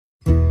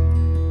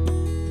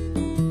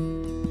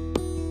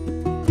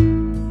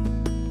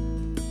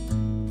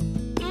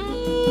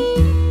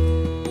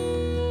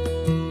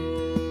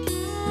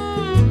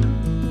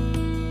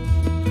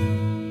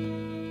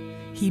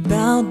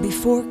bowed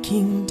before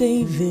King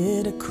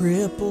David, a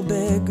crippled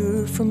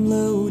beggar from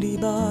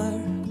Lo-debar,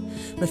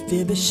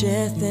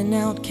 Mephibosheth, an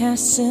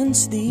outcast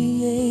since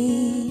the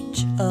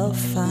age of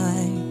 5,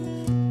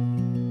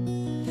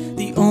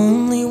 the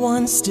only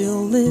one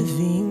still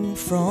living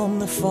from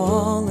the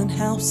fallen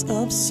house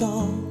of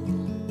Saul.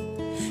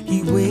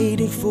 He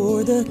waited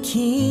for the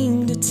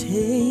king to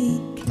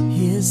take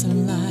his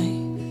life.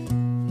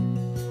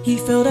 He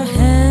felt a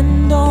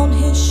hand on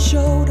his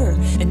shoulder,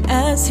 and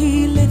as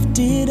he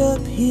lifted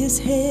up his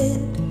head,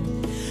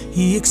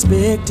 he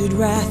expected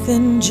wrath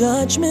and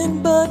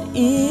judgment, but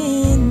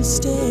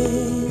instead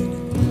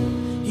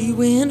he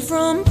went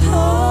from poverty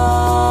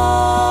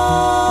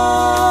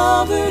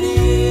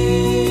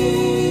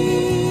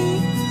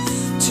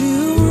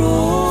to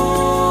royalty,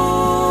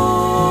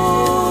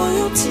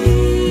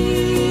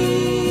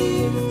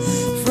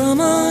 from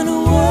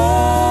unworthy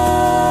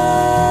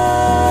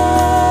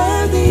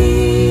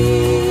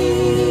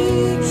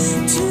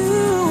to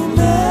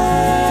majesty.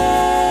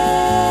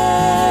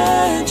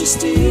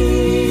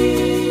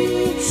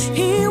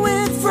 He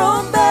went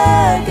from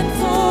begging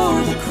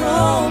for the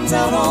crumbs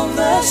out on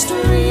the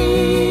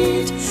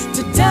street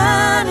to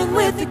dining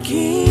with the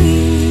king.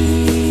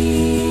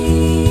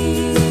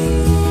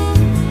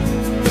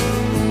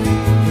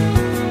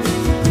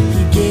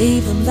 He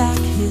gave him back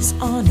his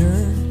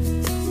honor,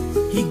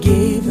 he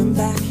gave him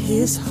back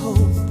his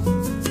hope,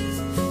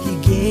 he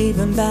gave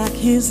him back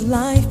his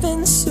life,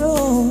 and so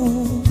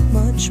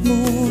much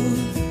more.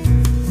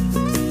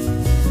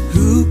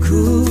 Who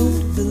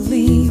could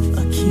believe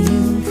a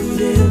king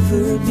could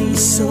ever be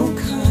so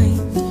kind,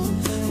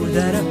 or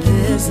that a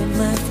peasant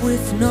left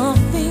with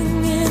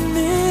nothing in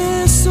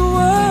this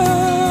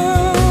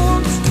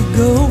world could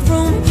go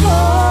from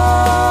poverty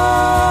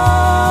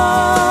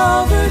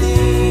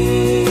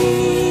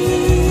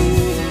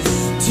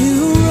to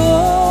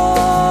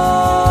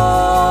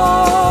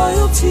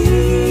royalty,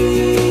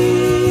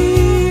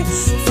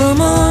 from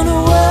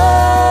unworthy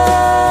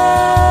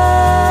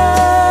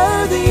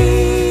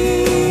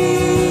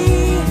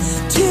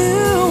to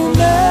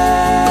majesty.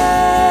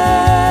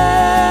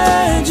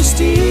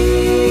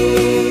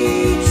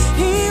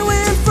 He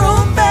went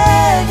from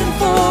begging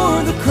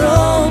for the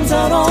crumbs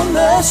out on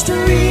the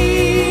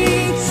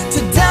street to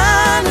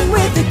dining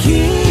with the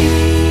king.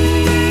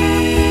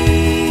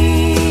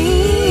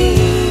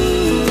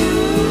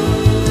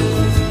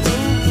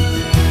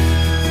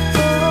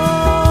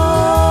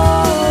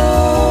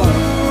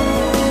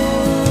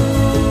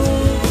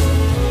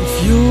 If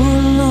you're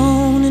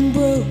alone and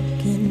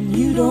broken,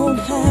 you don't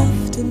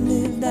have to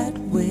live that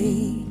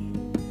way.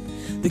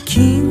 The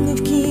King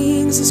of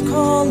Kings is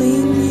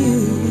calling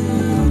you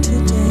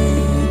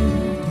today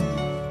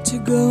to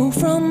go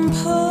from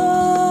poverty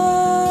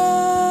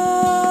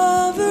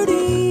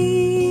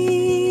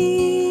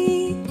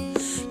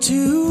to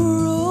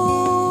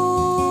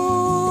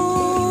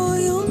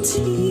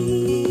royalty,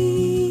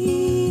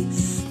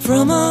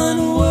 from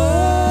unworthy